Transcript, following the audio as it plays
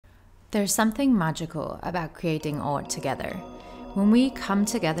There's something magical about creating art together. When we come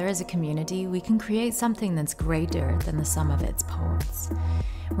together as a community, we can create something that's greater than the sum of its parts.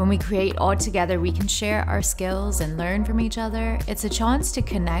 When we create art together, we can share our skills and learn from each other. It's a chance to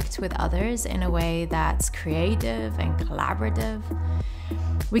connect with others in a way that's creative and collaborative.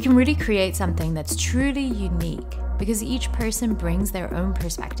 We can really create something that's truly unique because each person brings their own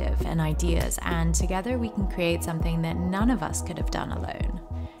perspective and ideas, and together we can create something that none of us could have done alone.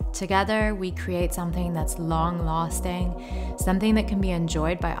 Together, we create something that's long-lasting, something that can be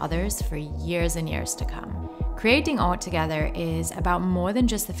enjoyed by others for years and years to come. Creating art together is about more than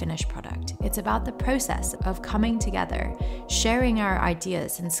just the finished product. It's about the process of coming together, sharing our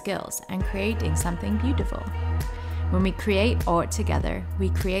ideas and skills, and creating something beautiful. When we create art together, we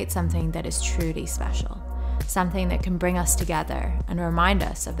create something that is truly special, something that can bring us together and remind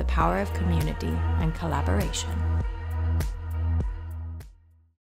us of the power of community and collaboration.